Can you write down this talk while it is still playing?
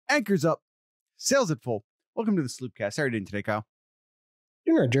Anchors up, sails at full. Welcome to the SloopCast. How are you doing today, Kyle?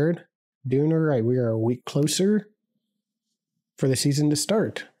 Doing all right, Jared. Doing all right. We are a week closer for the season to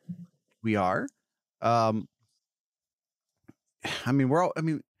start. We are. We've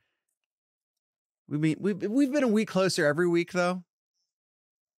been a week closer every week, though.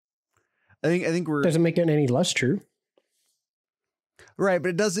 I think we're doesn't make it any less true. Right, but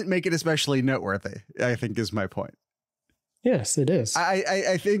it doesn't make it especially noteworthy, I think is my point. Yes, it is.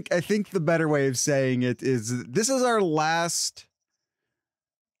 I think the better way of saying it is this was our last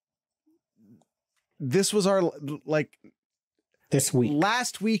this week.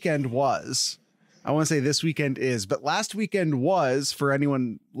 Last weekend was. I want to say this weekend is, but last weekend was, for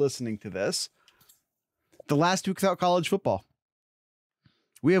anyone listening to this, the last week without college football.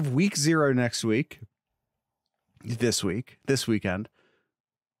 We have week 0 next week. This weekend.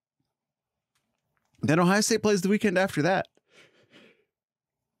 Then Ohio State plays the weekend after that.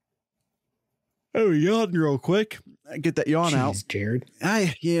 Oh, yawn real quick. Get that yawn out. Jared.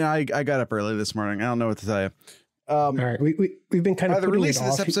 I got up early this morning. I don't know what to tell you. All right. We've been kind of by the release of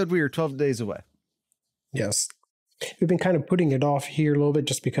this episode, we are 12 days away. Yes. We've been kind of putting it off here a little bit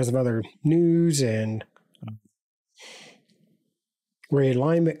just because of other news and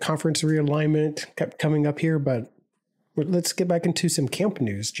conference realignment kept coming up here, but let's get back into some camp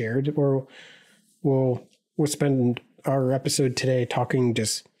news, Jared. Or we'll spend our episode today talking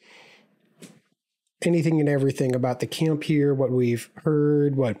just anything and everything about the camp here, what we've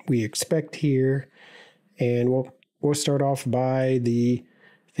heard, what we expect here, and we'll start off by the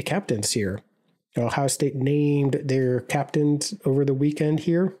captains here. Ohio State named their captains over the weekend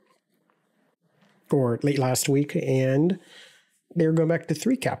here, or late last week, and they're going back to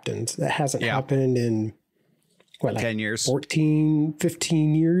 3 captains. That hasn't happened in, 10 years? 14,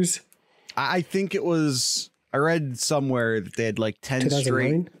 15 years? I think it was, I read somewhere that they had like 10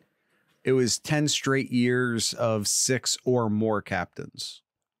 straight. It was 10 straight years of 6 or more captains.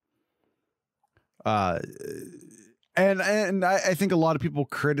 And I think a lot of people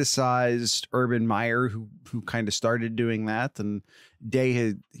criticized Urban Meyer, who kind of started doing that, and Day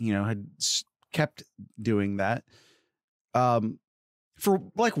had kept doing that. For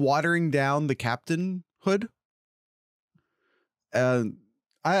like watering down the captainhood. I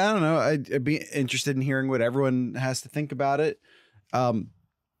don't know. I'd be interested in hearing what everyone has to think about it.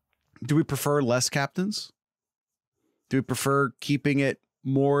 Do we prefer less captains? Do we prefer keeping it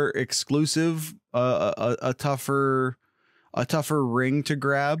more exclusive? A tougher ring to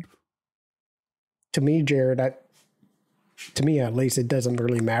grab? To me, Jared, to me at least, it doesn't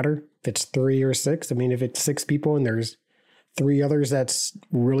really matter if it's 3 or 6. I mean, if it's 6 people and there's 3 others that's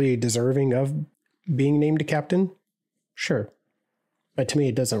really deserving of being named a captain, sure. But to me,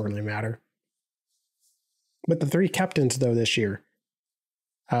 it doesn't really matter. But the 3 captains, though, this year,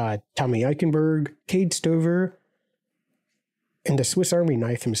 Tommy Eichenberg, Cade Stover, and the Swiss Army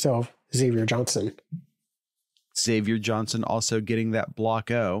knife himself, Xavier Johnson. Xavier Johnson also getting that block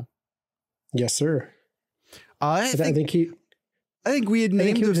O. Yes, sir. I think we had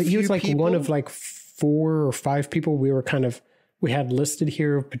named he was like people. One of like 4 or 5 people we had listed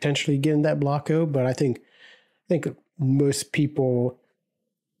here of potentially getting that block O, but I think most people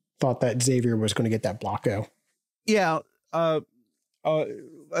thought that Xavier was going to get that block O. Yeah.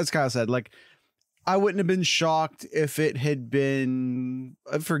 As Kyle said, like, I wouldn't have been shocked if it had been,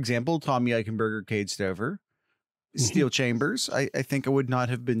 for example, Tommy Eichenberger, Cade Stover, Steel Chambers. I think I would not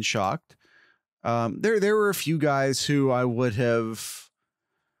have been shocked. There were a few guys who I would have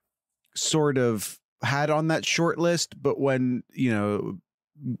sort of had on that short list, but when, the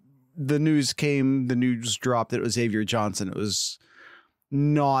news dropped that it was Xavier Johnson, it was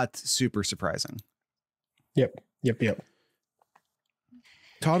not super surprising. Yep.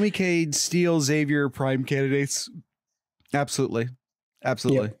 Tommy, Cade, Steele, Xavier, prime candidates. Absolutely.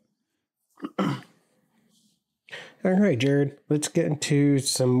 Yep. All right, Jared, let's get into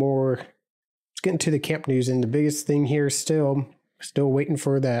the camp news. And the biggest thing here still waiting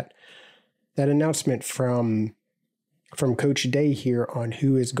for that announcement from Coach Day here on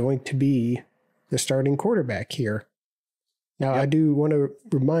who is going to be the starting quarterback here. Now, I do want to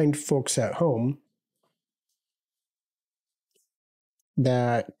remind folks at home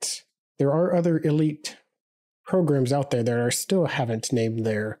that there are other elite programs out there that are still haven't named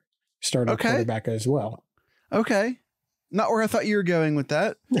their starting quarterback as well. Okay. Not where I thought you were going with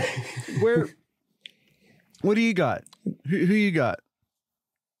that. What do you got? Who you got?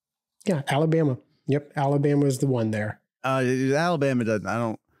 Yeah, Alabama. Yep, Alabama is the one there. Alabama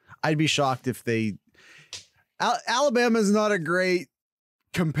doesn't. I'd be shocked if they. Alabama is not a great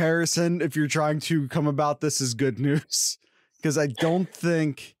comparison if you're trying to come about this as good news, because I don't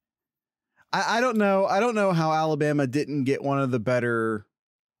think I don't know. I don't know how Alabama didn't get one of the better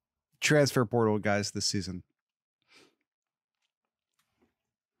transfer portal guys this season.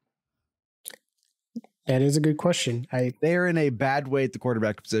 That is a good question. They're in a bad way at the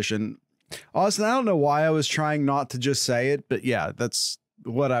quarterback position. Austin, I don't know why I was trying not to just say it, but yeah, that's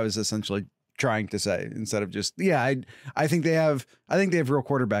what I was essentially trying to say instead of just, I think they have real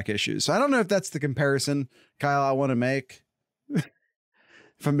quarterback issues. So I don't know if that's the comparison, Kyle, I want to make, if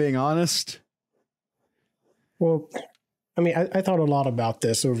I'm being honest. Well, I mean, I thought a lot about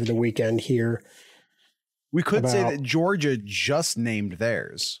this over the weekend here. We could say that Georgia just named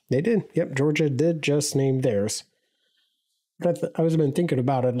theirs. They did. Yep. Georgia did just name theirs. But I was been thinking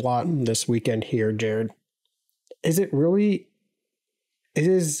about it a lot this weekend here, Jared. Is it really,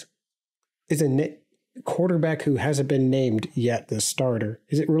 is a quarterback who hasn't been named yet the starter,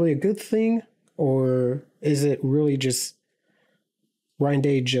 is it really a good thing? Or is it really just Ryan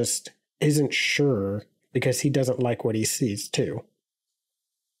Day just isn't sure because he doesn't like what he sees too?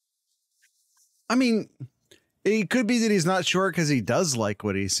 I mean, it could be that he's not sure because he does like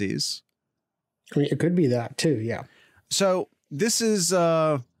what he sees. I mean, it could be that too. Yeah. So this is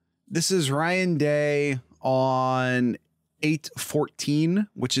Ryan Day on 8/14,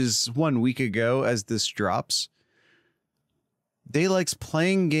 which is 1 week ago as this drops. Day likes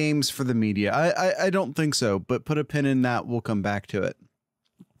playing games for the media. I don't think so, but put a pin in that. We'll come back to it.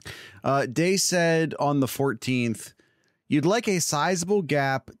 Day said on the 14th, you'd like a sizable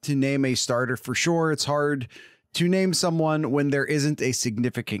gap to name a starter for sure. It's hard to name someone when there isn't a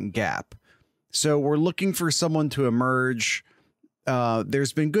significant gap. So we're looking for someone to emerge.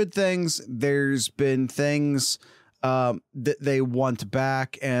 There's been good things. There's been things that they want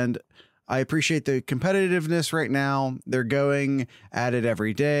back. And I appreciate the competitiveness right now. They're going at it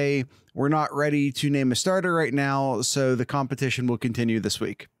every day. We're not ready to name a starter right now, so the competition will continue this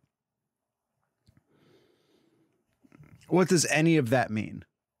week. What does any of that mean?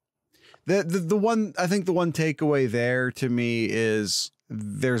 The one, I think the one takeaway there to me is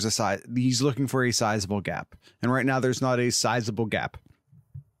there's a size. He's looking for a sizable gap. And right now there's not a sizable gap.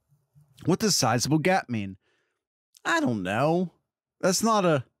 What does sizable gap mean? I don't know. It's not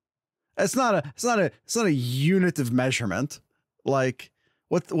a unit of measurement. Like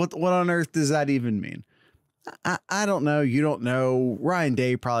what on earth does that even mean? I don't know. You don't know. Ryan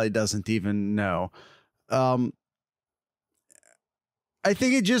Day probably doesn't even know. I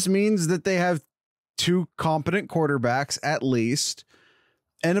think it just means that they have two competent quarterbacks at least.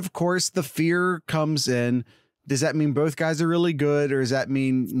 And of course the fear comes in. Does that mean both guys are really good, or does that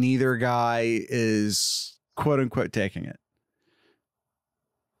mean neither guy is quote unquote taking it?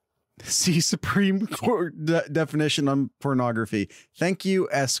 See Supreme Court definition on pornography. Thank you,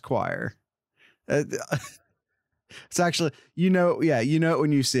 Esquire. It's actually, you know it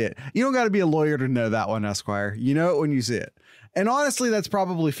when you see it. You don't got to be a lawyer to know that one, Esquire. You know it when you see it. And honestly, that's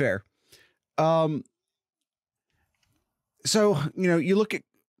probably fair. So, you look at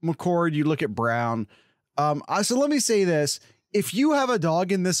McCord, you look at Brown. So let me say this. If you have a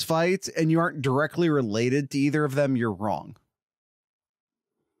dog in this fight and you aren't directly related to either of them, you're wrong.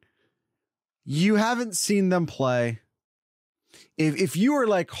 You haven't seen them play. If you are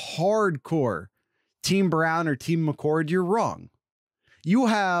like hardcore Team Brown or Team McCord, you're wrong. You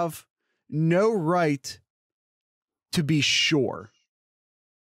have no right to be sure.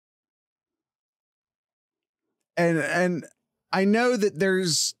 And I know that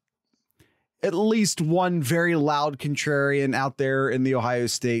there's at least one very loud contrarian out there in the Ohio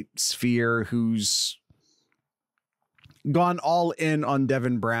State sphere who's gone all in on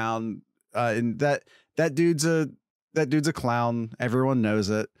Devin Brown. And that dude's a clown. Everyone knows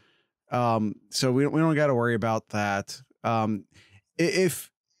it. So we don't got to worry about that. If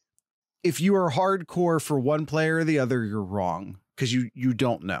you are hardcore for one player or the other, you're wrong because you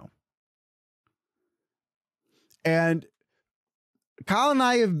don't know. And Kyle and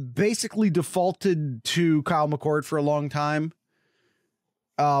I have basically defaulted to Kyle McCord for a long time.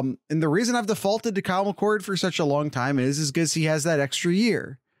 And the reason I've defaulted to Kyle McCord for such a long time is because he has that extra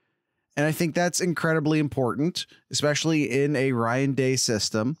year. And I think that's incredibly important, especially in a Ryan Day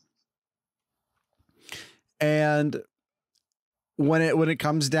system. And when it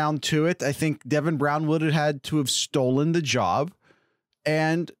comes down to it, I think Devin Brown would have had to have stolen the job.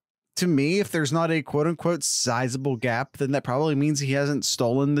 And to me, if there's not a quote unquote sizable gap, then that probably means he hasn't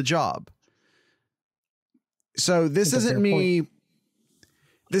stolen the job. So this isn't me.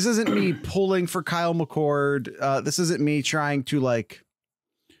 This isn't me pulling for Kyle McCord. This isn't me trying to like.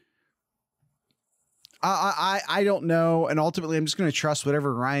 I don't know. And ultimately, I'm just going to trust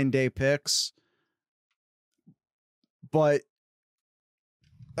whatever Ryan Day picks. But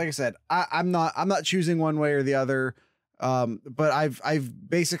like I said, I'm not choosing one way or the other. But I've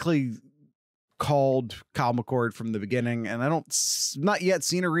basically called Kyle McCord from the beginning, and I not yet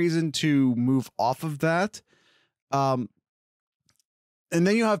seen a reason to move off of that. And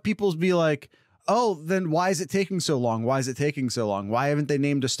then you have people be like, oh, then why is it taking so long? Why is it taking so long? Why haven't they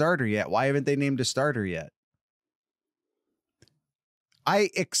named a starter yet? Why haven't they named a starter yet? I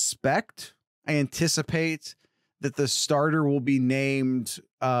anticipate that the starter will be named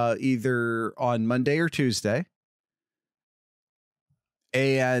either on Monday or Tuesday.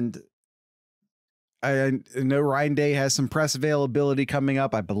 And I know Ryan Day has some press availability coming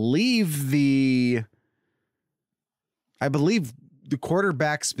up. I believe the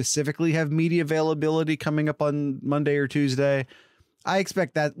quarterbacks specifically have media availability coming up on Monday or Tuesday. I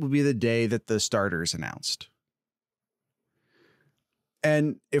expect that will be the day that the starter is announced.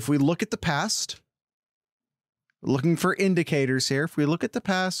 And if we look at the past, looking for indicators here, if we look at the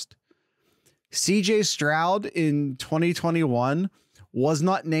past, CJ Stroud in 2021 was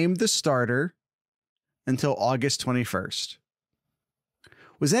not named the starter until August 21st.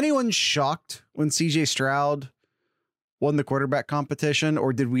 Was anyone shocked when CJ Stroud won the quarterback competition,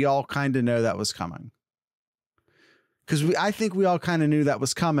 or did we all kind of know that was coming? Because I think we all kind of knew that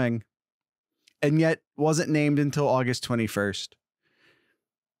was coming, and yet wasn't named until August 21st.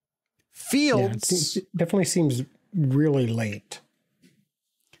 Fields definitely seems really late.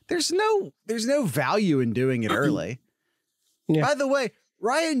 There's no value in doing it early. Yeah. By the way,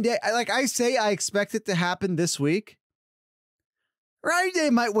 Ryan Day, I expect it to happen this week. Ryan Day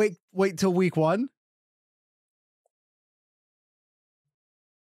might wait till week 1.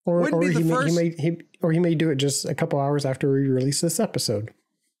 Or he may do it just a couple hours after we release this episode.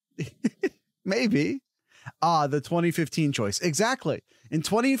 Maybe. The 2015 choice. Exactly. In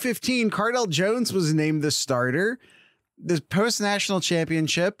 2015, Cardell Jones was named the starter. The post-national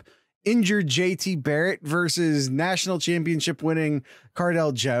championship, injured JT Barrett versus national championship winning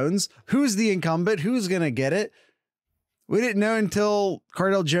Cardell Jones. Who's the incumbent? Who's going to get it? We didn't know until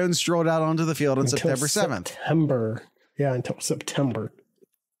Cardell Jones strolled out onto the field on September 7th. Until September.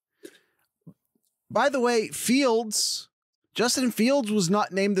 By the way, Justin Fields was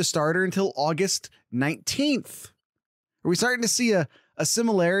not named the starter until August 19th. Are we starting to see a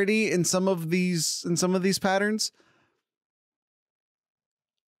similarity in some of these patterns?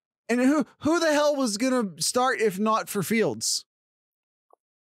 And who the hell was going to start if not for Fields?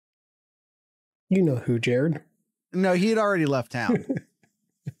 You know who, Jared. No, he had already left town.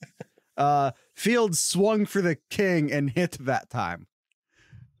 Fields swung for the king and hit that time.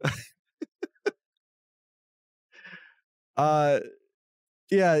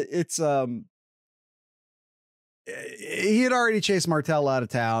 It's he had already chased Martell out of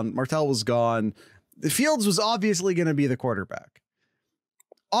town. Martell was gone. The Fields was obviously going to be the quarterback.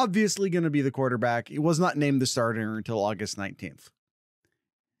 He was not named the starter until August 19th.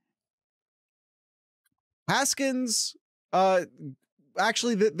 Haskins,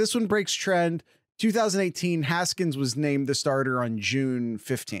 actually, this one breaks trend. 2018, Haskins was named the starter on June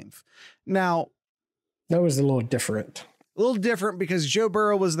 15th. Now, that was a little different. Because Joe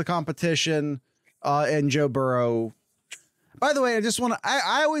Burrow was the competition, and Joe Burrow. By the way,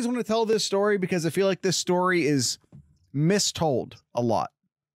 I always want to tell this story because I feel like this story is mistold a lot.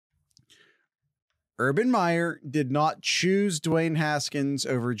 Urban Meyer did not choose Dwayne Haskins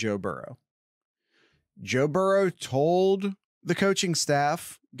over Joe Burrow. Joe Burrow told the coaching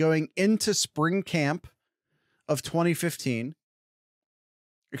staff going into spring camp of 2018,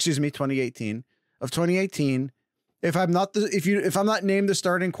 if I'm not named the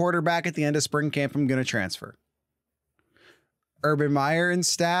starting quarterback at the end of spring camp, I'm going to transfer. Urban Meyer and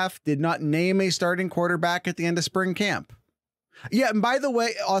staff did not name a starting quarterback at the end of spring camp. Yeah, and by the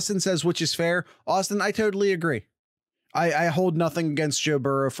way, Austin says, which is fair. Austin, I totally agree. I hold nothing against Joe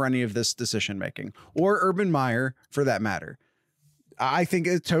Burrow for any of this decision making, or Urban Meyer for that matter. I think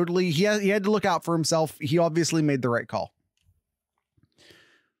it totally, he had to look out for himself. He obviously made the right call.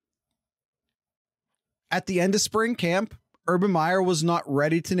 At the end of spring camp, Urban Meyer was not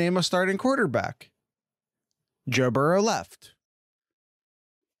ready to name a starting quarterback. Joe Burrow left.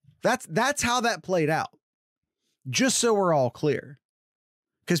 That's how that played out. Just so we're all clear.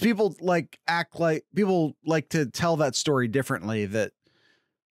 Because people like to tell that story differently, that,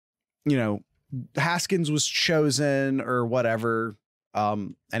 Haskins was chosen or whatever.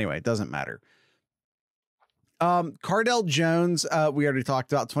 Anyway, it doesn't matter. Cardell Jones, we already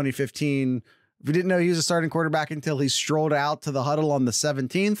talked about 2015. We didn't know he was a starting quarterback until he strolled out to the huddle on the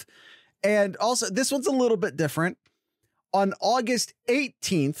 17th. And also, this one's a little bit different. On August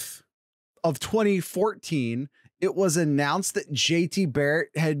 18th of 2014, it was announced that JT Barrett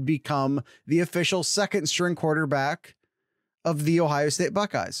had become the official second string quarterback of the Ohio State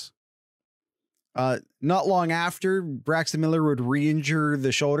Buckeyes. Not long after, Braxton Miller would re-injure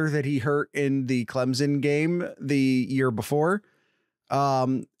the shoulder that he hurt in the Clemson game the year before.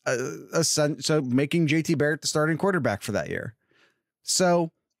 So making JT Barrett the starting quarterback for that year.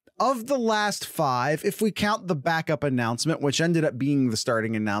 So of the last 5, if we count the backup announcement, which ended up being the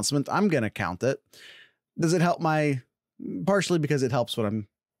starting announcement, I'm going to count it. Does it help partially because it helps what I'm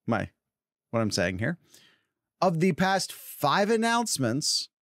saying here. Of the past 5 announcements,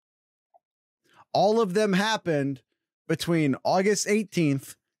 all of them happened between August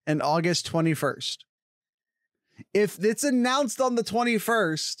 18th and August 21st. If it's announced on the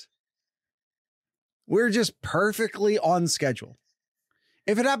 21st, we're just perfectly on schedule.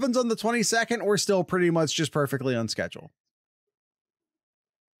 If it happens on the 22nd, we're still pretty much just perfectly on schedule.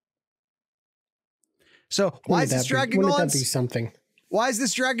 So why is this dragging on? Wouldn't that be something? Why is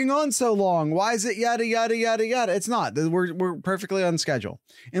this dragging on so long? Why is it yada, yada, yada, yada? It's not. We're perfectly on schedule.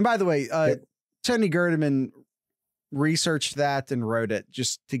 And by the way, Tony Gerdeman researched that and wrote it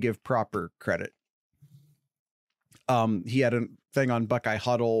just to give proper credit. He had a thing on Buckeye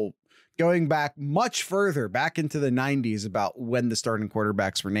Huddle going back much further, back into the 90s, about when the starting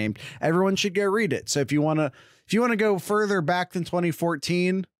quarterbacks were named. Everyone should go read it. So if you want to go further back than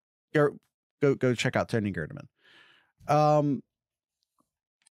 2014, go check out Tony Gerdeman.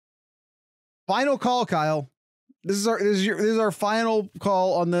 Final call, Kyle. This is our final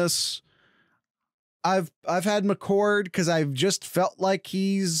call on this. I've had McCord because I've just felt like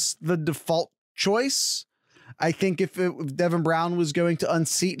he's the default choice. I think if Devin Brown was going to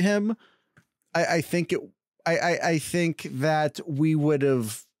unseat him, I think that we would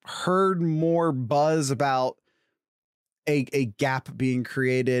have heard more buzz about a gap being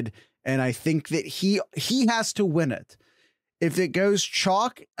created. And I think that he has to win it. If it goes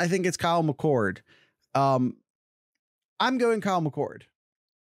chalk, I think it's Kyle McCord. I'm going Kyle McCord.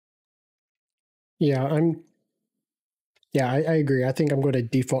 Yeah, I agree. I think I'm going to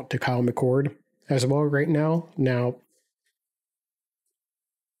default to Kyle McCord as well right now. Now,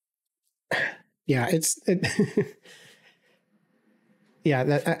 yeah, I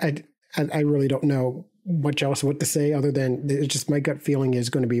really don't know much else what to say other than it's just my gut feeling is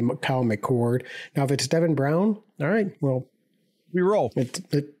going to be Kyle McCord. Now, if it's Devin Brown, all right, well, we roll.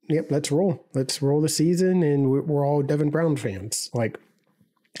 Yep, let's roll. Let's roll the season, and we're all Devin Brown fans. Like,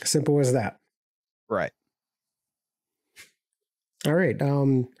 simple as that. Right. All right.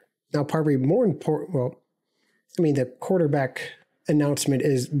 Now, probably more important. Well, I mean, the quarterback announcement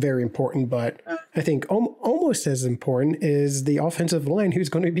is very important, but I think almost as important is the offensive line who's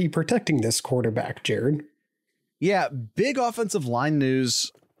going to be protecting this quarterback, Jared. Yeah, big offensive line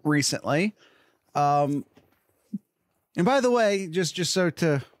news recently. And by the way, just so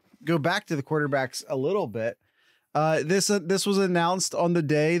to go back to the quarterbacks a little bit, this was announced on the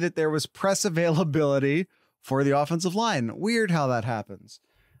day that there was press availability for the offensive line. Weird how that happens.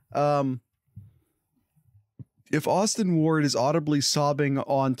 If Austin Ward is audibly sobbing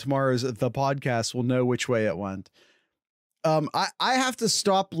on tomorrow's The Podcast, we'll know which way it went. I have to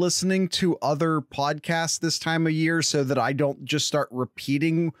stop listening to other podcasts this time of year so that I don't just start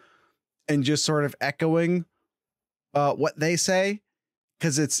repeating and just sort of echoing what they say,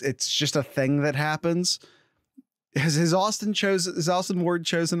 because it's just a thing that happens. Has Austin Ward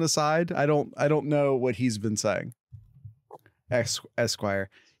chosen a side? I don't know what he's been saying. Esquire.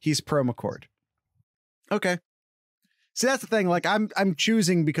 He's pro McCord. Okay. See, that's the thing. Like I'm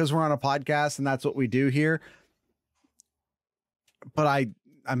choosing because we're on a podcast and that's what we do here. But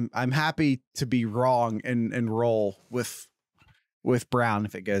I'm happy to be wrong and roll with Brown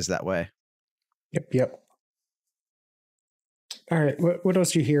if it goes that way. Yep. All right. What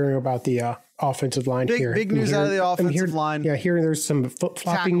else are you hearing about the offensive line here? Big news out of the offensive line. Yeah, hearing there's some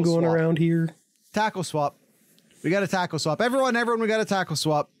flip-flopping going around here. Tackle swap. We got a tackle swap. Everyone, we got a tackle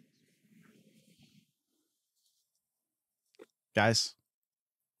swap. Guys,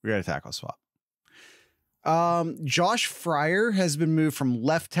 we got a tackle swap. Josh Fryer has been moved from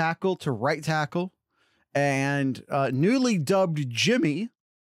left tackle to right tackle, and newly dubbed Jimmy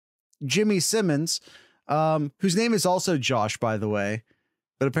Simmons, whose name is also Josh, by the way,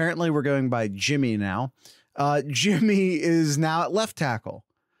 but apparently we're going by Jimmy now. Jimmy is now at left tackle.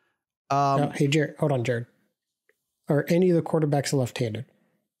 Hey, Jared, hold on, Jared. Are any of the quarterbacks left-handed?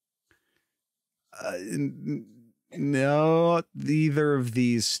 No, either of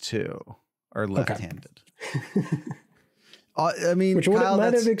these two are left-handed. I mean, which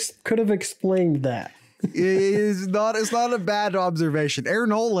Kyle, could have explained that. It's not a bad observation.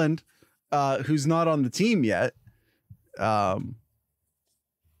 Aaron Oland, who's not on the team yet, Yes,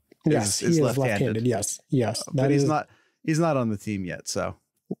 he is left-handed. Yes. But he's not on the team yet, so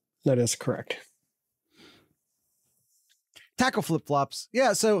that is correct. Tackle flip-flops.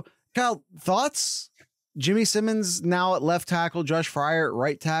 Yeah, so Kyle, thoughts? Jimmy Simmons now at left tackle, Josh Fryer at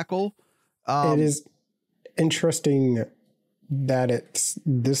right tackle. It is interesting that it's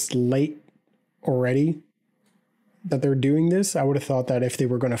this late already that they're doing this. I would have thought that if they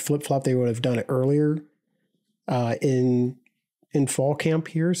were going to flip-flop, they would have done it earlier in fall camp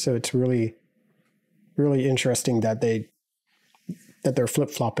here. So it's really, really interesting that they're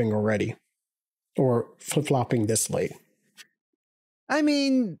flip-flopping already, or flip-flopping this late. I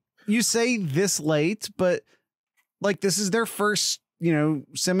mean, you say this late, but like this is their first,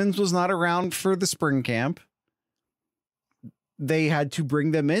 Simmons was not around for the spring camp. They had to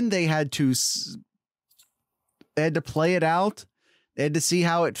bring them in. They had to play it out. They had to see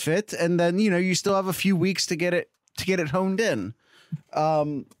how it fit. And then, you still have a few weeks to get it honed in.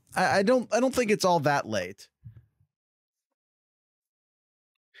 I don't think it's all that late.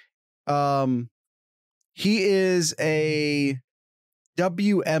 He is a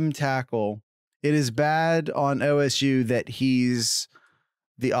WM tackle. It is bad on OSU that he's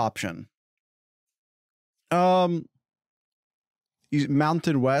the option. He's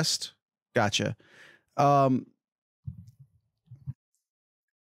Mountain West. Gotcha. I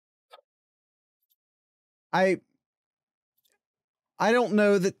don't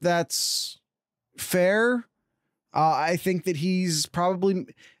know that that's fair. I think that he's probably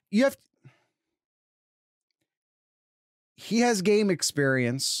he has game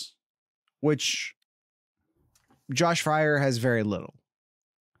experience, which Josh Fryer has very little.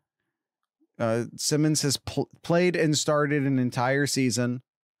 Simmons has played and started an entire season.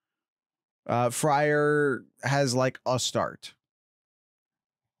 Fryer has like a start.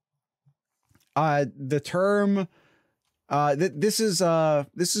 The term, this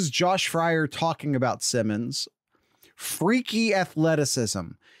is Josh Fryer talking about Simmons. Freaky athleticism.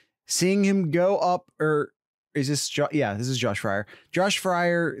 Seeing him go up, or is this? This is Josh Fryer. Josh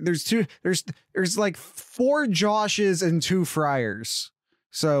Fryer. There's like 4 Joshes and 2 Fryers.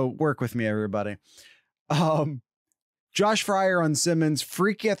 So work with me, everybody. Josh Fryer on Simmons.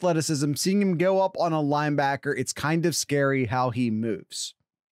 Freaky athleticism. Seeing him go up on a linebacker. It's kind of scary how he moves.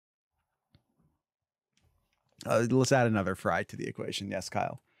 Let's add another Fry to the equation. Yes,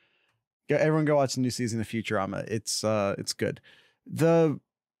 Kyle. Everyone go watch the new season of Futurama. It's good.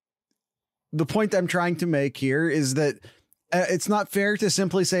 The point I'm trying to make here is that it's not fair to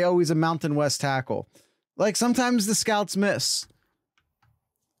simply say, oh, he's a Mountain West tackle. Like sometimes the scouts miss.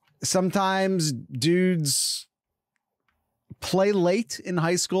 Sometimes dudes play late in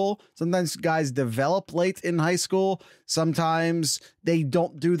high school. Sometimes guys develop late in high school. Sometimes they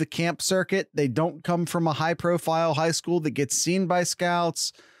don't do the camp circuit. They don't come from a high profile high school that gets seen by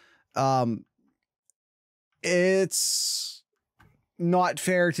scouts. It's not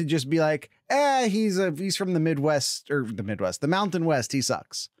fair to just be like, he's from the Midwest, or the Mountain West. He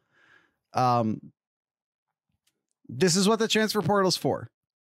sucks. This is what the transfer portal's for.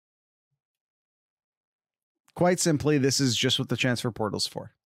 Quite simply, this is just what the transfer portal's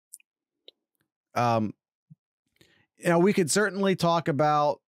for. We could certainly talk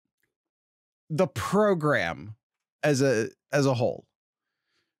about the program as a whole,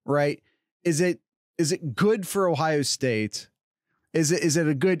 right? Is it good for Ohio State? Is it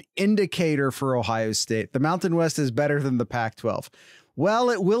a good indicator for Ohio State? The Mountain West is better than the Pac-12. Well,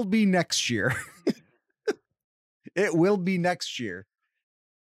 it will be next year. It will be next year.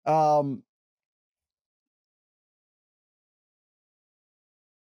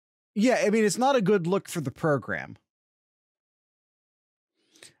 Yeah, I mean, it's not a good look for the program.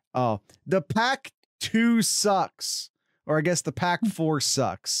 The Pac-2 sucks, or I guess the Pac-4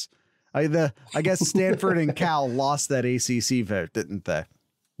 sucks. I guess Stanford and Cal lost that ACC vote, didn't they?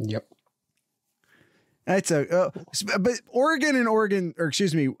 Yep. But Oregon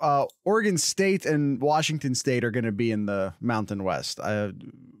State and Washington State are going to be in the Mountain West.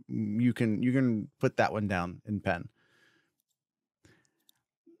 You can put that one down in pen.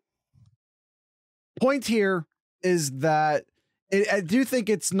 Point here is that I do think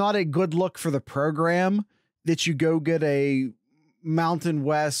it's not a good look for the program that you go get a Mountain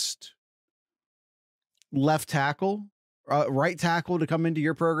West left tackle, right tackle to come into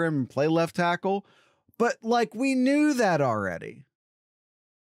your program and play left tackle. But like, we knew that already.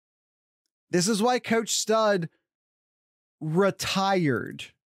 This is why Coach Stud retired.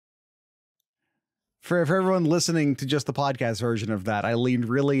 For everyone listening to just the podcast version of that, I leaned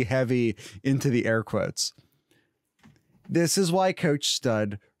really heavy into the air quotes. This is why Coach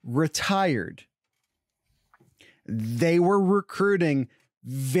Stud retired. They were recruiting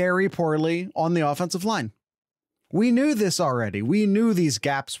very poorly on the offensive line. We knew this already. We knew these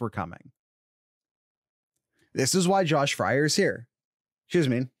gaps were coming. This is why Josh Fryer is here. Excuse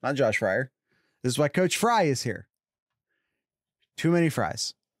me, not Josh Fryer. This is why Coach Fry is here. Too many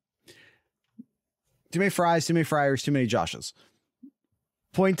Fries. Too many Fries, too many Fryers, too many Joshes.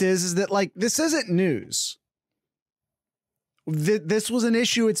 Point is that, like, this isn't news. This was an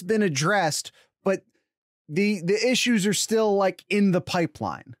issue. It's been addressed, but the issues are still, like, in the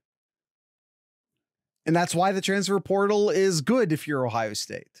pipeline. And that's why the transfer portal is good if you're Ohio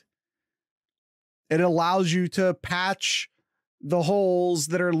State. It allows you to patch the holes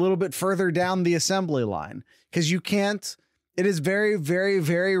that are a little bit further down the assembly line, because you can't. It is very, very,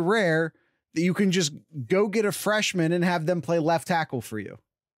 very rare that you can just go get a freshman and have them play left tackle for you.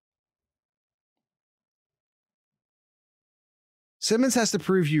 Simmons has to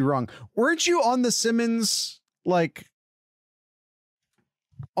prove you wrong. Weren't you on the Simmons, like,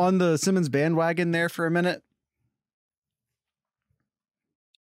 on the Simmons bandwagon there for a minute?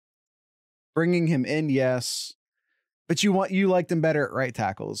 Bringing him in, yes. But you liked him better at right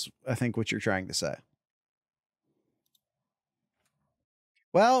tackles, I think what you're trying to say.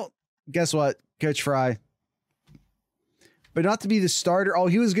 Well, guess what, Coach Fry? But not to be the starter. Oh,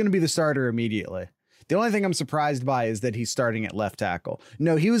 he was going to be the starter immediately. The only thing I'm surprised by is that he's starting at left tackle.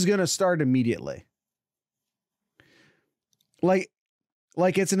 No, he was going to start immediately. Like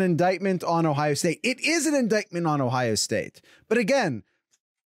it's an indictment on Ohio State. It is an indictment on Ohio State. But again,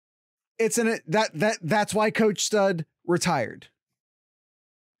 that's why Coach Stud retired.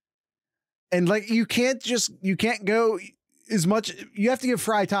 And like, you can't go as much. You have to give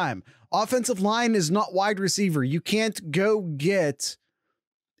Fry time. Offensive line is not wide receiver. You can't go get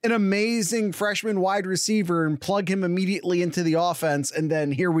an amazing freshman wide receiver and plug him immediately into the offense. And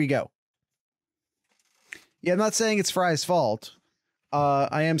then here we go. Yeah, I'm not saying it's Fry's fault.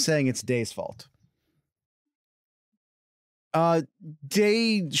 I am saying it's Day's fault.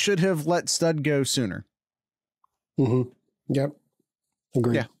 Day should have let Stud go sooner. Mm-hmm. Yep.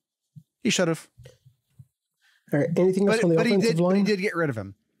 Agreed. Yeah, he should have. All right. Anything else on the offensive line? But he did get rid of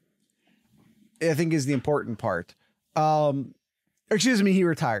him, I think, is the important part. Excuse me, he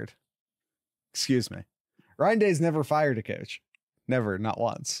retired. Excuse me. Ryan Day's never fired a coach. Never, not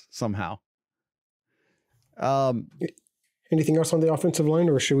once, somehow. Anything else on the offensive line,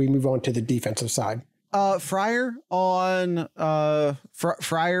 or should we move on to the defensive side? Fryer on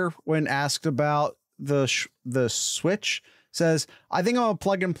Fryer, when asked about the switch, says, I think I'm a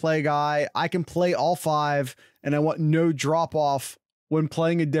plug and play guy. I can play all five, and I want no drop off when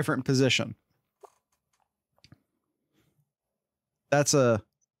playing a different position. That's a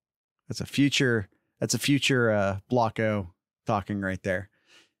future Blocko talking right there.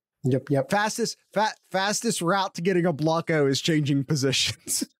 Yep. Fastest route to getting a Blocko is changing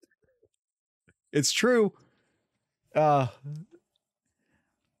positions. It's true.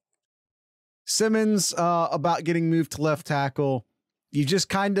 Simmons, about getting moved to left tackle. You just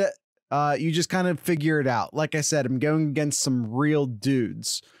kind of figure it out. Like I said, I'm going against some real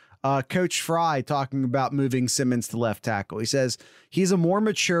dudes. Coach Fry talking about moving Simmons to left tackle. He says he's a more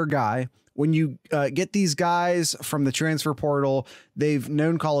mature guy. When you get these guys from the transfer portal, they've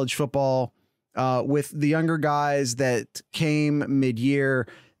known college football. With the younger guys that came mid-year,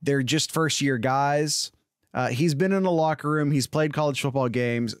 they're just first-year guys. He's been in the locker room. He's played college football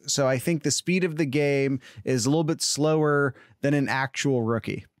games. So I think the speed of the game is a little bit slower than an actual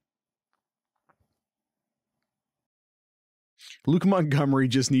rookie. Luke Montgomery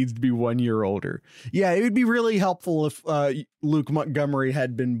just needs to be 1 year older. Yeah, it would be really helpful if Luke Montgomery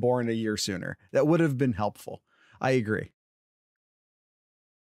had been born a year sooner. That would have been helpful. I agree.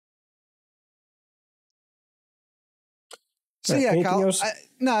 So yeah, Kyle,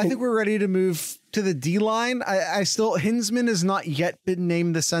 I think we're ready to move to the D line. I still, Hinsman has not yet been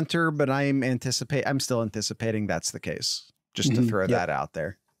named the center, but I'm still anticipating that's the case. Just to throw that out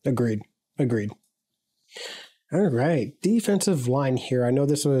there. Agreed. All right, defensive line here. I know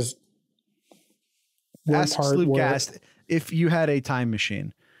this was one Ask part SloopCast if you had a time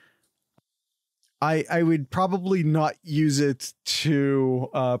machine. I would probably not use it to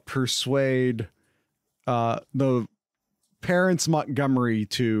persuade the parents Montgomery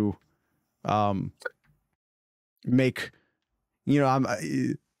to make, I'm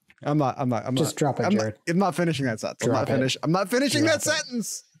not just drop it, Jared. I'm not finishing that sentence. I'm not finishing that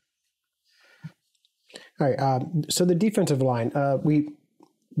sentence. All right. So the defensive line, we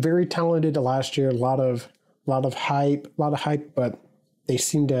very talented last year. A lot of hype, but they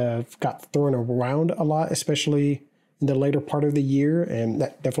seem to have got thrown around a lot, especially in the later part of the year. And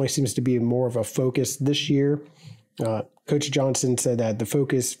that definitely seems to be more of a focus this year. Coach Johnson said that the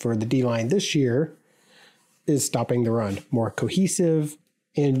focus for the D-line this year is stopping the run, more cohesive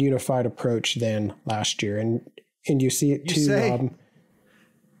and unified approach than last year. And you see it too.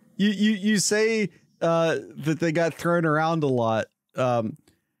 You say that they got thrown around a lot.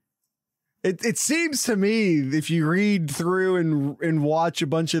 It seems to me, if you read through and watch a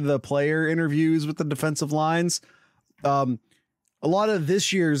bunch of the player interviews with the defensive lines, a lot of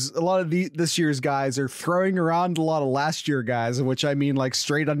this year's guys are throwing around a lot of last year guys, in which I mean like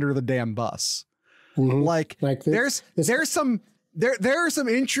straight under the damn bus. Mm-hmm. Like there are some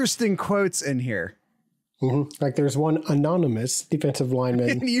interesting quotes in here. Mm-hmm. Like there's one anonymous defensive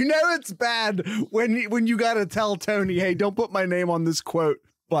lineman. You know it's bad when you got to tell Tony, hey, don't put my name on this quote,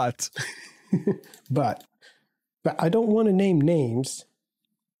 but but I don't want to name names.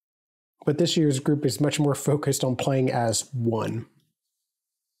 But this year's group is much more focused on playing as one.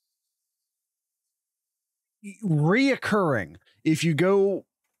 Reoccurring. If you go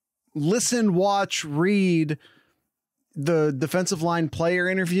listen, watch, read the defensive line player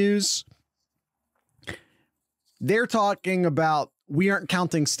interviews, they're talking about, we aren't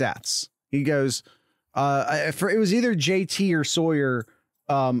counting stats. He goes, it was either JT or Sawyer.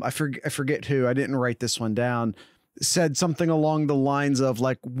 I forget who. I didn't write this one down. Said something along the lines of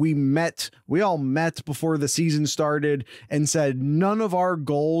like, we all met before the season started and said none of our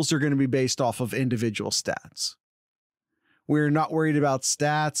goals are going to be based off of individual stats. We're not worried about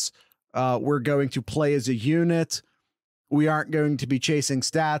stats. We're going to play as a unit. We aren't going to be chasing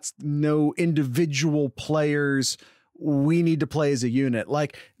stats. No individual players. We need to play as a unit.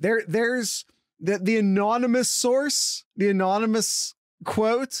 Like there's the anonymous source, the anonymous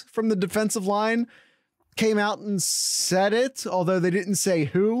quote from the defensive line came out and said it, although they didn't say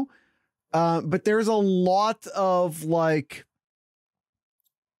who. But there's a lot of, unlike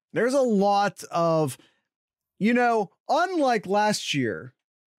last year,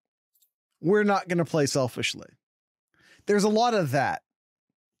 we're not going to play selfishly. There's a lot of that.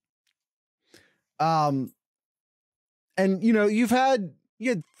 And you had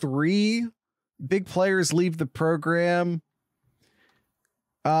 3 big players leave the program.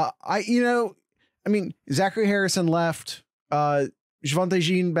 Zachary Harrison left, Javonte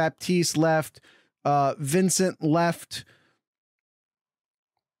Jean-Baptiste left, Vincent left.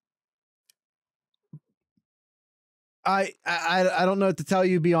 I don't know what to tell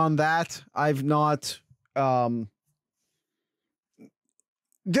you beyond that. I've not,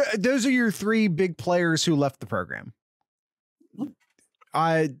 those are your 3 big players who left the program.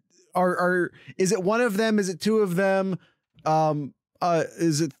 Is it one of them? Is it 2 of them?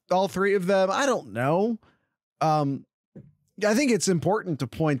 Is it all 3 of them? I don't know. I think it's important to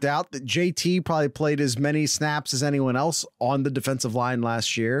point out that JT probably played as many snaps as anyone else on the defensive line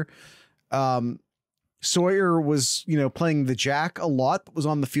last year. Sawyer was, playing the jack a lot, was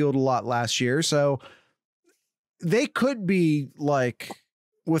on the field a lot last year. So they could be like,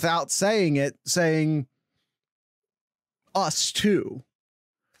 without saying it, saying us too.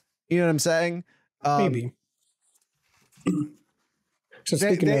 You know what I'm saying? Maybe. So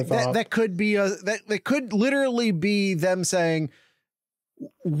that could be that could literally be them saying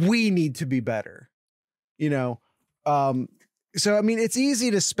we need to be better, So, I mean, it's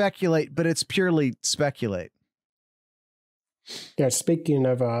easy to speculate, but it's purely speculate. Yeah. Speaking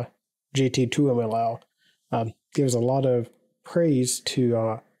of JT Tuimoloau, gives a lot of praise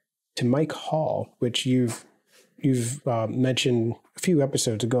to Mike Hall, which you've mentioned a few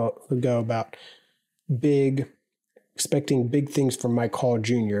episodes ago about expecting big things from Mike Hall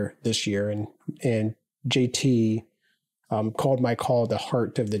Jr. this year, and JT called Mike Hall the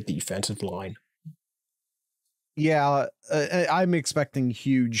heart of the defensive line. Yeah, I'm expecting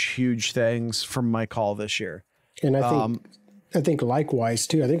huge things from Mike Hall this year, and I think likewise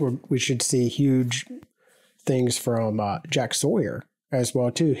too. I think we should see huge things from Jack Sawyer as well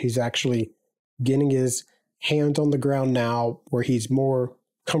too. He's actually getting his hands on the ground now, where he's more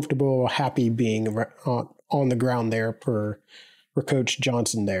comfortable, happy being on the ground there for Coach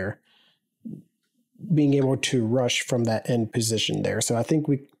Johnson there, being able to rush from that end position there. So I think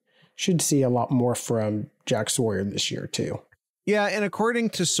we should see a lot more from Jack Sawyer this year too. Yeah. And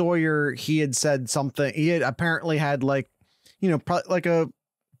according to Sawyer, he had said something, he had apparently had like a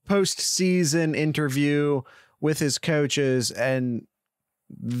post-season interview with his coaches, and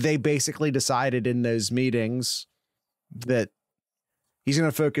they basically decided in those meetings that he's going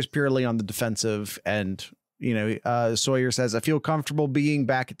to focus purely on the defensive end. Sawyer says, I feel comfortable being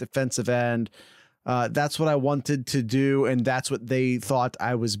back at defensive end. That's what I wanted to do, and that's what they thought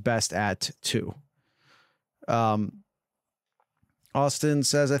I was best at too. Austin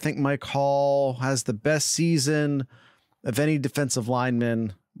says, I think Mike Hall has the best season of any defensive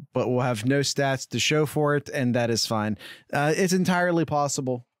lineman, but will have no stats to show for it, and that is fine. It's entirely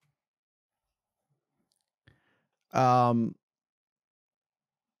possible.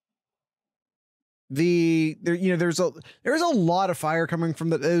 There's a lot of fire coming from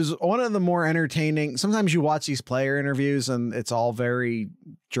that. It was one of the more entertaining. Sometimes you watch these player interviews and it's all very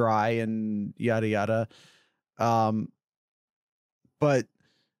dry and yada yada. But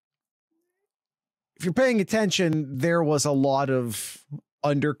if you're paying attention, there was a lot of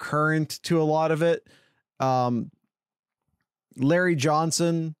undercurrent to a lot of it. Larry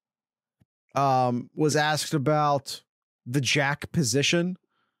Johnson was asked about the jack position.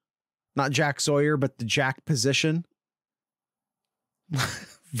 Not Jack Sawyer, but the jack position.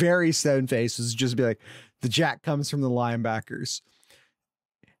 Very stone face was just be like, the jack comes from the linebackers.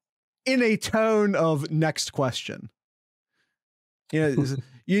 In a tone of next question. You know,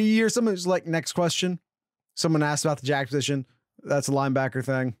 you hear someone who's like, next question. Someone asked about the jack position. That's a linebacker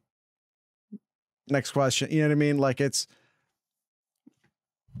thing. Next question. You know what I mean? Like it's,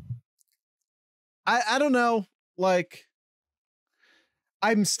 I don't know. Like,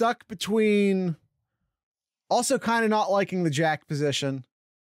 I'm stuck between also kind of not liking the jack position,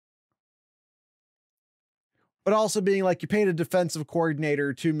 but also being like, you paid a defensive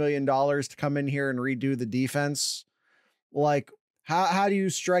coordinator $2 million to come in here and redo the defense. Like, how do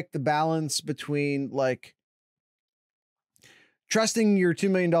you strike the balance between like trusting your $2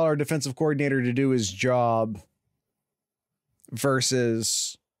 million defensive coordinator to do his job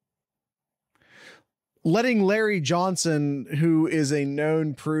versus letting Larry Johnson, who is a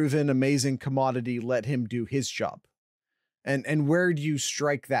known, proven, amazing commodity, let him do his job? And where do you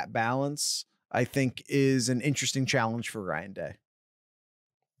strike that balance, I think, is an interesting challenge for Ryan Day.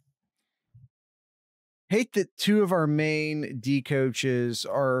 Hate that two of our main D coaches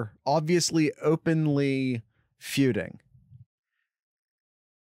are obviously openly feuding.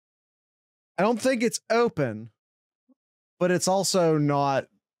 I don't think it's open, but it's also not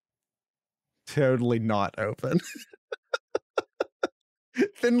totally not open.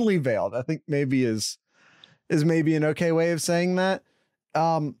 Thinly veiled, I think maybe is maybe an okay way of saying that.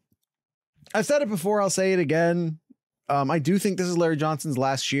 I've said it before, I'll say it again. I do think this is Larry Johnson's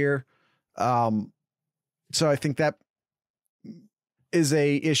last year. So I think that is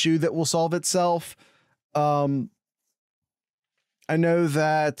a issue that will solve itself. I know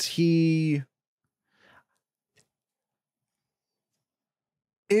that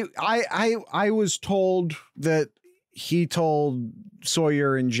I was told that he told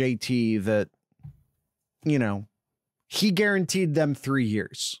Sawyer and JT that, you know, he guaranteed them 3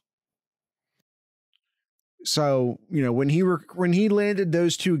 years. So, you know, when he landed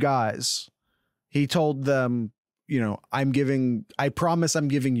those two guys, he told them, you know, I promise I'm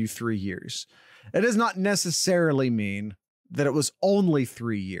giving you 3 years. It does not necessarily mean that it was only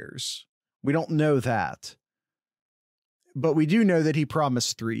 3 years. We don't know that. But we do know that he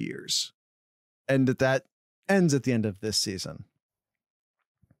promised 3 years and that ends at the end of this season.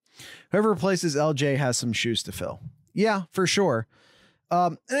 Whoever replaces LJ has some shoes to fill. Yeah, for sure.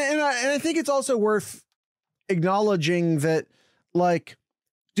 And I think it's also worth acknowledging that, like,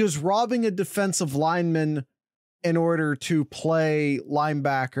 does robbing a defensive lineman in order to play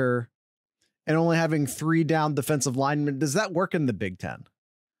linebacker and only having 3 down defensive linemen, does that work in the Big Ten?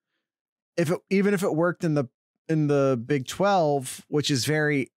 Even if it worked in the Big 12, which is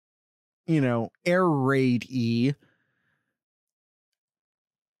very, you know, air raid-y,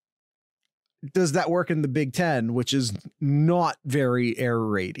 does that work in the Big Ten, which is not very air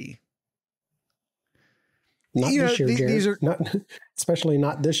raid-y? Not this year, Jared. These are not, especially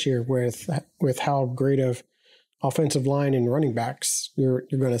not this year with how great of offensive line and running backs you're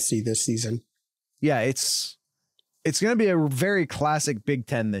going to see this season. Yeah, it's going to be a very classic Big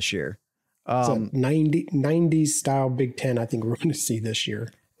Ten this year. 90s style Big Ten, I think we're going to see this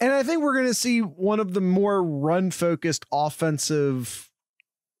year. And I think we're going to see one of the more run-focused offensive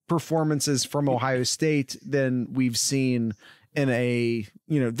performances from Ohio State than we've seen in a,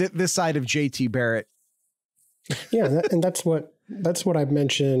 you know, this side of JT Barrett. Yeah, and that's what I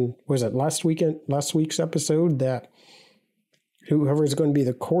mentioned. Was it last week's episode, that whoever's going to be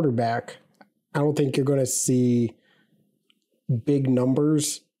the quarterback, I don't think you're going to see big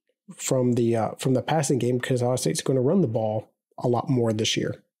numbers from the passing game, because Ohio State's going to run the ball a lot more this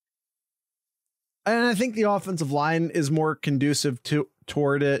year. And I think the offensive line is more conducive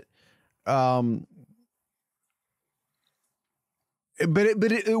toward it. But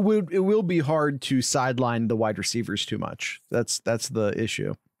it will be hard to sideline the wide receivers too much. That's the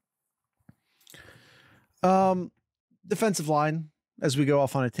issue. Defensive line. as we go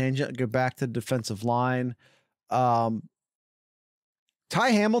off on a tangent, go back to defensive line. Ty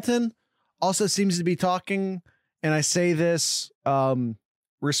Hamilton also seems to be talking, and I say this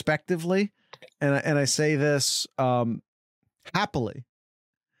respectively, and I say this happily.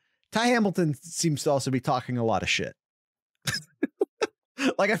 Ty Hamilton seems to also be talking a lot of shit.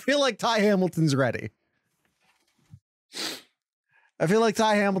 Like, I feel like Ty Hamilton's ready. I feel like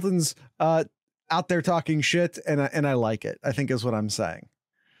Ty Hamilton's out there talking shit, and I like it, I think is what I'm saying.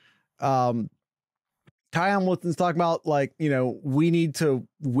 Ty Hamilton's talking about, like, you know, we need to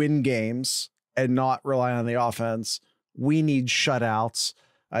win games and not rely on the offense. We need shutouts.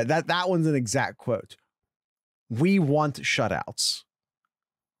 That one's an exact quote. We want shutouts.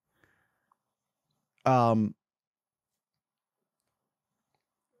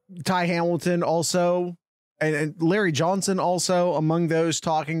 Ty Hamilton also, and Larry Johnson also among those,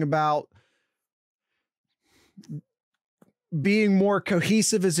 talking about being more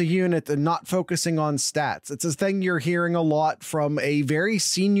cohesive as a unit and not focusing on stats. It's a thing you're hearing a lot from a very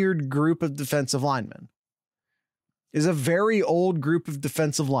seniored group of defensive linemen. Is a very old group of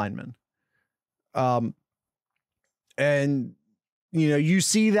defensive linemen. And you know, you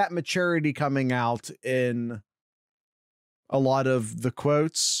see that maturity coming out in a lot of the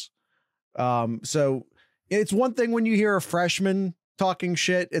quotes. So it's one thing when you hear a freshman talking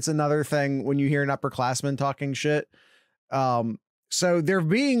shit. It's another thing when you hear an upperclassman talking shit. So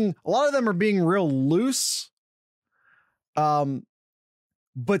a lot of them are being real loose. But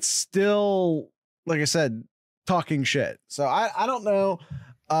still, like I said, talking shit. So I don't know.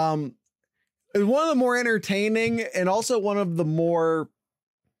 It's one of the more entertaining and also one of the more,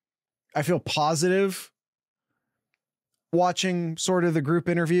 I feel, positive watching sort of the group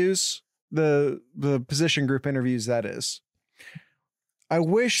interviews, the position group interviews, that is. I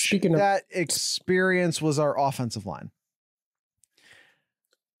wish that experience was our offensive line.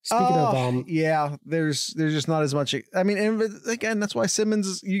 Yeah, there's just not as much. I mean, and again, that's why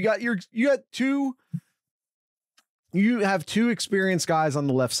Simmons, you have two experienced guys on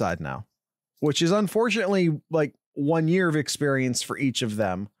the left side now, which is unfortunately like 1 year of experience for each of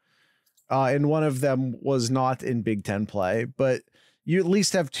them. And one of them was not in Big Ten play, but you at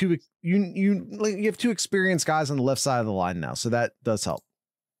least have two, you have two experienced guys on the left side of the line now. So that does help.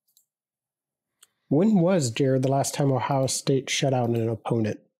 When was, Jared, the last time Ohio State shut out an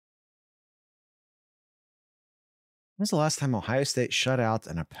opponent? When was the last time Ohio State shut out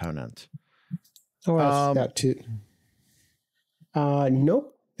an opponent? Oh, I forgot to.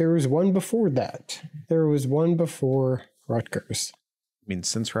 Nope. There was one before that. There was one before Rutgers. I mean,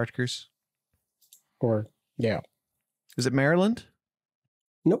 since Rutgers? Or, yeah. Is it Maryland?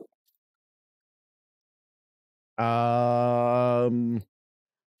 Nope.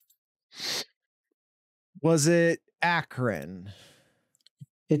 Was it Akron?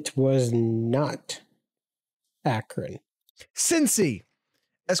 It was not Akron. Cincy.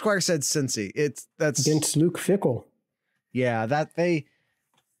 Esquire said Cincy. That's against Luke Fickell. Yeah, back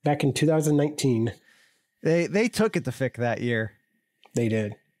in 2019. They took it to Fick that year. They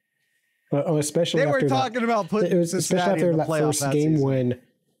did. Especially they after were talking about putting especially after that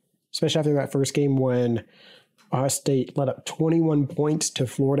first game when Ohio State let up 21 points to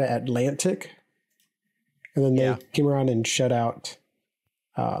Florida Atlantic, and then they came around and shut out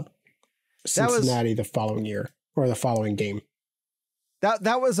Cincinnati the following year, or the following game.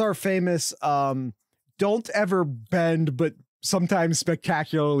 That was our famous don't ever bend but sometimes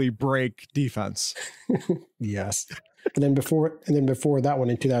spectacularly break defense. Yes. And then before that one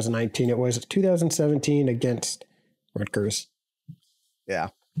in 2019, it was 2017 against Rutgers. Yeah.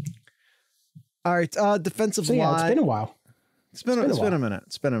 All right. Defensive line. It's been a while. It's been a minute.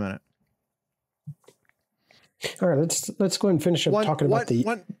 It's been a minute. All right. Let's go ahead and finish up talking about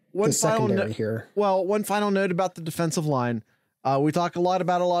the secondary here. Well, one final note about the defensive line. We talk a lot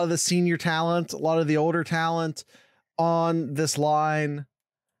about a lot of the senior talent, a lot of the older talent on this line.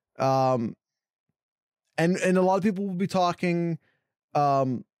 And a lot of people will be talking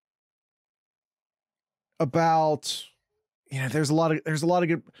about, there's a lot of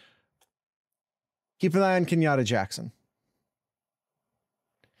good. Keep an eye on Kenyatta Jackson.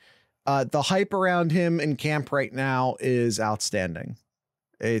 The hype around him in camp right now is outstanding.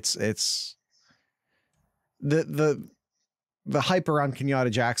 It's the hype around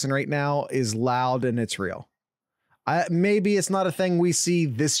Kenyatta Jackson right now is loud and it's real. Maybe it's not a thing we see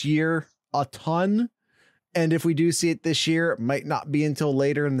this year a ton. And if we do see it this year, it might not be until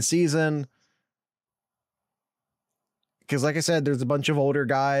later in the season. Because like I said, there's a bunch of older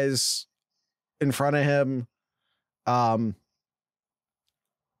guys in front of him.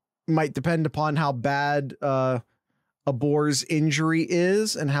 Might depend upon how bad Abor's injury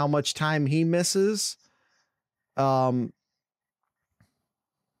is and how much time he misses. But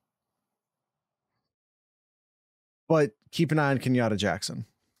keep an eye on Kenyatta Jackson.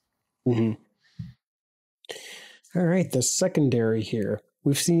 Mm-hmm. All right, the secondary here.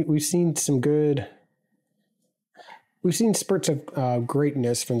 We've seen some good. We've seen spurts of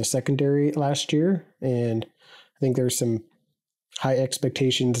greatness from the secondary last year, and I think there's some high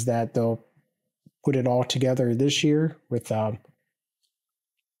expectations that they'll put it all together this year.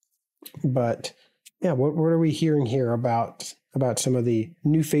 But yeah, what are we hearing here about some of the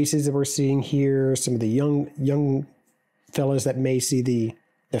new faces that we're seeing here? Some of the young fellas that may see the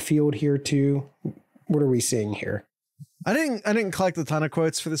field here too. What are we seeing here? I didn't collect a ton of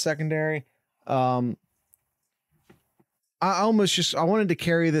quotes for the secondary. I wanted to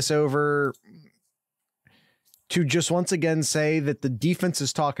carry this over to just once again say that the defense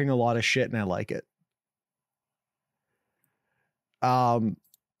is talking a lot of shit and I like it.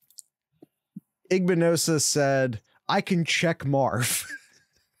 Igbinosa said, "I can check Marv."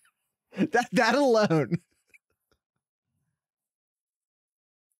 that alone.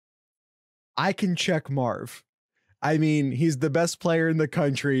 I can check Marv. I mean, he's the best player in the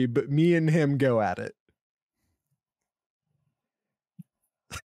country, but me and him go at it.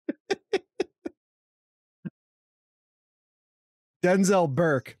 Denzel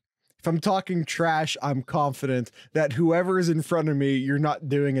Burke. If I'm talking trash, I'm confident that whoever is in front of me, you're not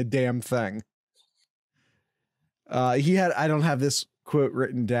doing a damn thing. I don't have this quote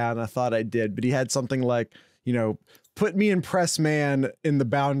written down. I thought I did, but he had something like, put me in press man in the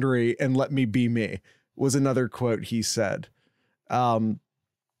boundary and let me be me, was another quote he said. And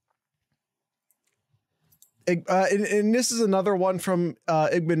this is another one from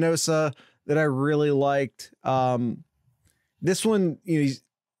Igbinosa that I really liked. This one,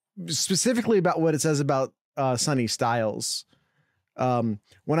 specifically about what it says about Sonny Styles.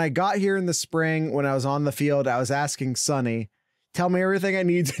 When I got here in the spring, when I was on the field, I was asking Sonny, tell me everything I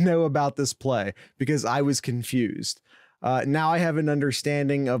need to know about this play because I was confused. Now I have an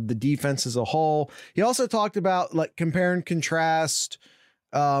understanding of the defense as a whole. He also talked about like compare and contrast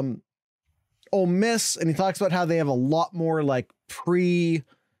Ole Miss, and he talks about how they have a lot more like pre-snap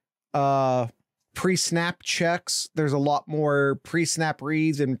checks. There's a lot more pre-snap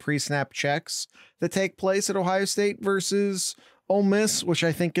reads and pre-snap checks that take place at Ohio State versus Ole Miss, which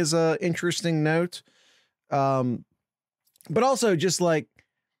I think is a interesting note. But also just like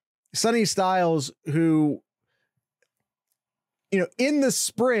Sonny Styles, who, in the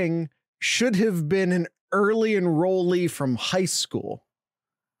spring should have been an early enrollee from high school.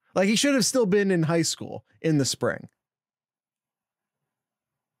 Like he should have still been in high school in the spring.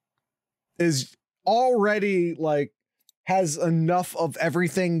 Is already like has enough of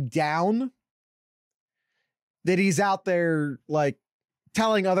everything down that he's out there like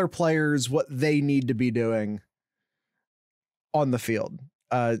telling other players what they need to be doing on the field.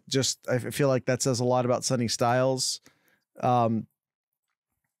 I feel like that says a lot about Sonny Styles. I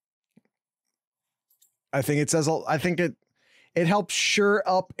think it helps sure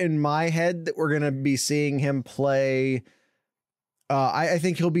up in my head that we're going to be seeing him play. I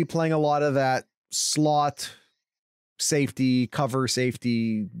think he'll be playing a lot of that slot safety, cover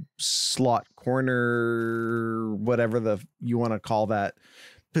safety, slot corner, whatever you want to call that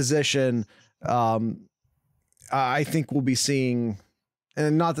position. I think we'll be seeing,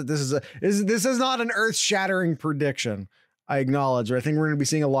 and not that this is not an earth-shattering prediction, I acknowledge, but I think we're going to be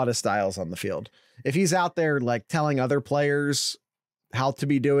seeing a lot of Styles on the field. If he's out there like telling other players how to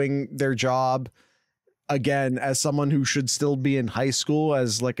be doing their job, again, as someone who should still be in high school,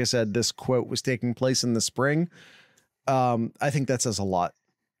 as like I said, this quote was taking place in the spring, I think that says a lot.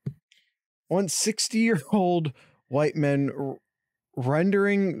 One 60-year-old white men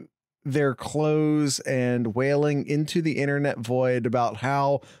rendering their clothes and wailing into the internet void about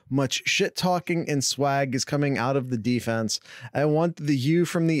how much shit talking and swag is coming out of the defense. I want the you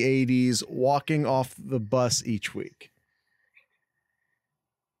from the 80s walking off the bus each week.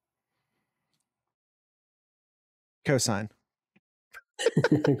 Cosign.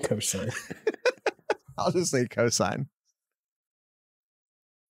 Cosign. I'll just say cosign.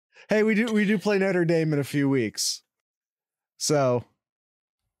 Hey, we do play Notre Dame in a few weeks. So,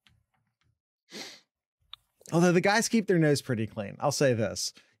 although the guys keep their nose pretty clean, I'll say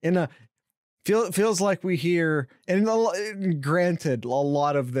this. Feels like we hear, and granted, a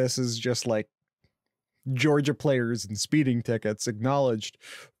lot of this is just like Georgia players and speeding tickets acknowledged,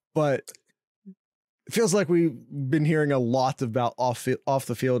 but it feels like we've been hearing a lot about off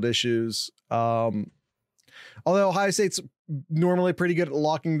the field issues. Although Ohio State's normally pretty good at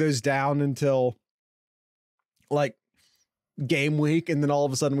locking those down until like game week, and then all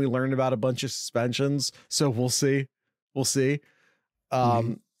of a sudden we learned about a bunch of suspensions. So we'll see. But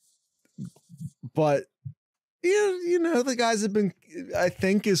you know, the guys have been, I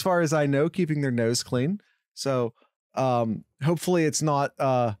think, as far as I know, keeping their nose clean. So hopefully it's not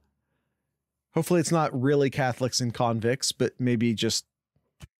really Catholics and convicts, but maybe just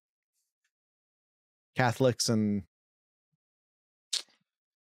Catholics and,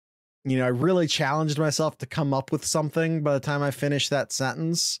 you know, I really challenged myself to come up with something by the time I finished that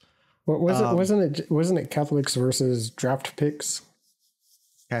sentence. What was it? Wasn't it Catholics versus draft picks?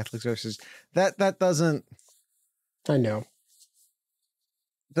 Catholics versus that doesn't. I know.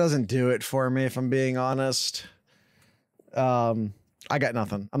 Doesn't do it for me, if I'm being honest. I got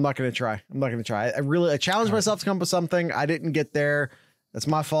nothing. I'm not going to try. I challenged myself to come up with something. I didn't get there. That's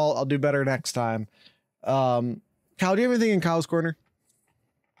my fault. I'll do better next time. Kyle, do you have anything in Kyle's corner?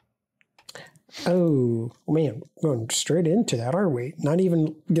 Oh man, going straight into that, are we? Not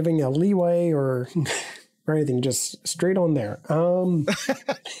even giving a leeway or anything, just straight on there. Who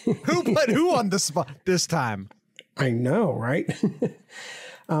put who on the spot this time? I know, right?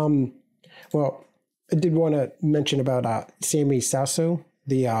 Well, I did want to mention about Sammy Sasso,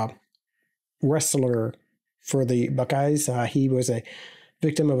 the wrestler for the Buckeyes. He was a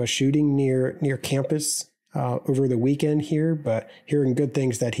victim of a shooting near campus over the weekend here, but hearing good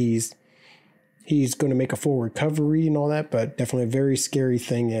things that he's going to make a full recovery and all that, but definitely a very scary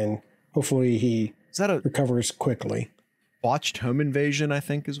thing, and hopefully he recovers quickly. Botched home invasion, I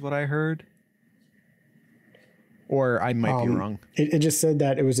think, is what I heard. Or I might be wrong. It just said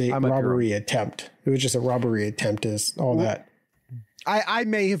that it was a robbery attempt. It was just a robbery attempt, is all that. I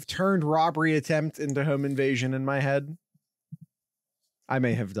may have turned robbery attempt into home invasion in my head. I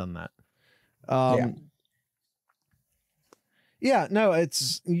may have done that. Yeah, no,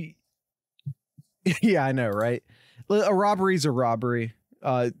 it's... Yeah, I know, right? A robbery's a robbery.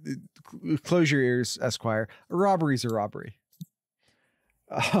 Close your ears, Esquire. A robbery's a robbery.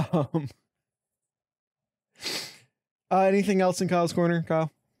 Anything else in Kyle's corner,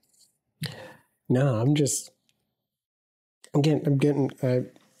 Kyle? No, I'm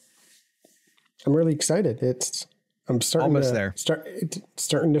really excited. I'm starting almost to there.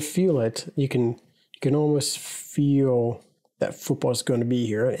 Starting to feel it. You can almost feel that football's going to be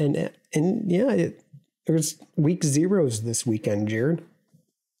here. And yeah, there's week 0s this weekend, Jared.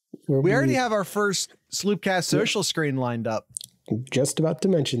 We already have our first SloopCast social screen lined up. Just about to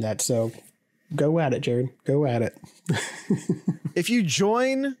mention that. So go at it, Jared. Go at it. If you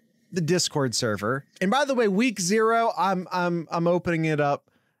join the Discord server, and by the way, week 0, I'm opening it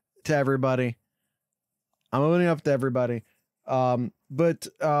up to everybody. But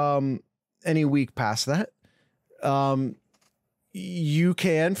any week past that, you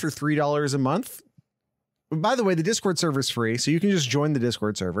can, for $3 a month. By the way, the Discord server is free, so you can just join the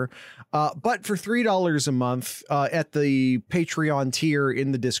Discord server. But for $3 a month at the Patreon tier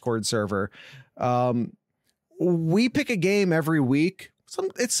in the Discord server, we pick a game every week.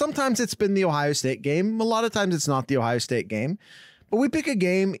 Sometimes it's been the Ohio State game. A lot of times it's not the Ohio State game. But we pick a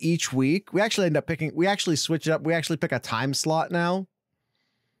game each week. We actually switch it up. We actually pick a time slot now.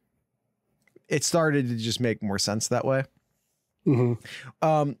 It started to just make more sense that way.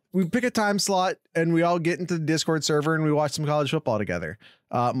 Mm-hmm. We pick a time slot and we all get into the Discord server and we watch some college football together.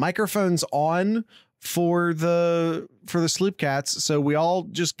 Microphones on for the Sloopcats, so we all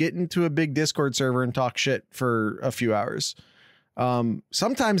just get into a big Discord server and talk shit for a few hours.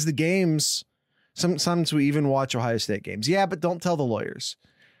 Sometimes the games, sometimes we even watch Ohio State games. Yeah, but don't tell the lawyers.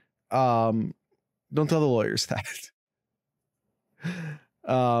 Don't tell the lawyers that.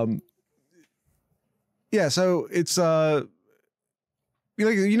 Yeah, so it's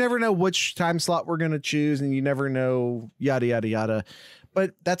you never know which time slot we're gonna choose, and you never know yada yada yada.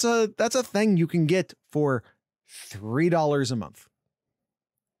 But that's a thing you can get for $3 a month.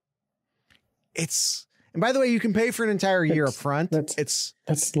 And by the way, you can pay for an entire year up front. That's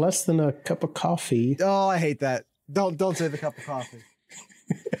less than a cup of coffee. Oh, I hate that. Don't say the cup of coffee.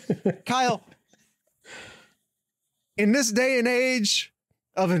 Kyle, in this day and age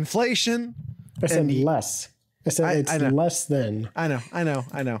of inflation, I said less. I said it's less than. I know.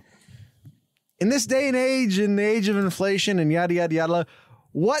 In this day and age, in the age of inflation and yada, yada, yada,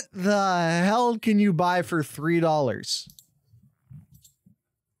 what the hell can you buy for $3?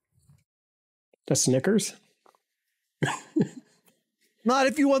 A Snickers? Not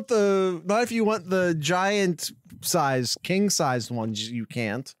if you want the giant size, king sized ones, you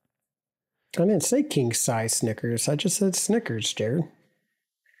can't. I didn't say king size Snickers. I just said Snickers, Jared.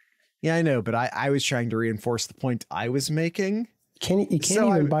 Yeah, I know, but I was trying to reinforce the point I was making. You can't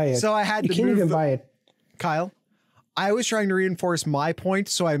even buy it. So I had to even buy it. Kyle, I was trying to reinforce my point,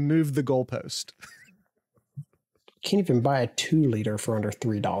 so I moved the goalpost. Can't even buy a 2-liter for under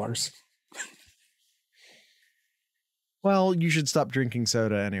 $3. Well, you should stop drinking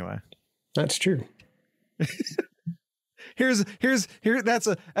soda anyway. That's true. Here. That's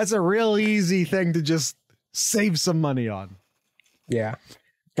a real easy thing to just save some money on. Yeah.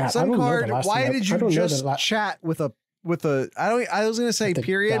 God, SunCard, why did you just chat with a I was going to say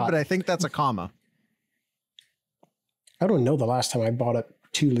period, but I think that's a comma. I don't know the last time I bought a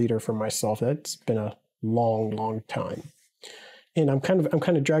 2-liter for myself. That's been a long time. And I'm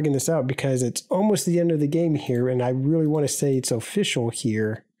kind of dragging this out because it's almost the end of the game here, and I really want to say it's official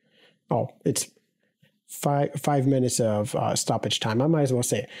here. Oh, it's 5 minutes of stoppage time. I might as well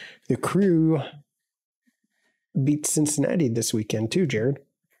say it. The Crew beat Cincinnati this weekend too, Jared.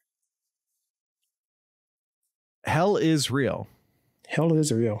 Hell is real. Hell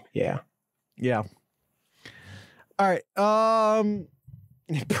is real. Yeah. Yeah. All right.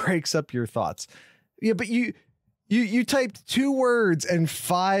 It breaks up your thoughts. Yeah, but you typed 2 words and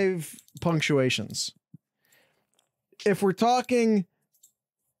 5 punctuations. If we're talking,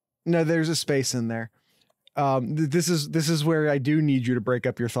 no, there's a space in there. This is where I do need you to break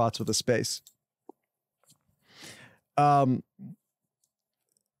up your thoughts with a space.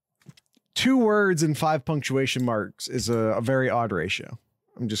 2 words and 5 punctuation marks is a very odd ratio.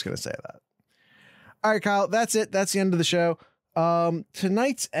 I'm just going to say that. All right, Kyle, that's it. That's the end of the show.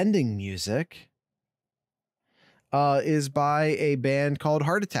 Tonight's ending music is by a band called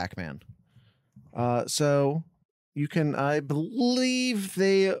Heart Attack Man. So you can, I believe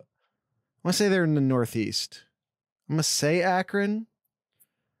I want to say they're in the Northeast. I'm going to say Akron,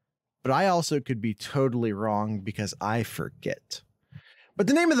 but I also could be totally wrong because I forget. But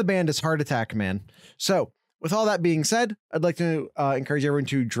the name of the band is Heart Attack Man. So with all that being said, I'd like to encourage everyone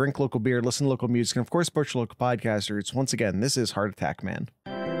to drink local beer, listen to local music, and of course, support your local podcasters. Once again, this is Heart Attack Man.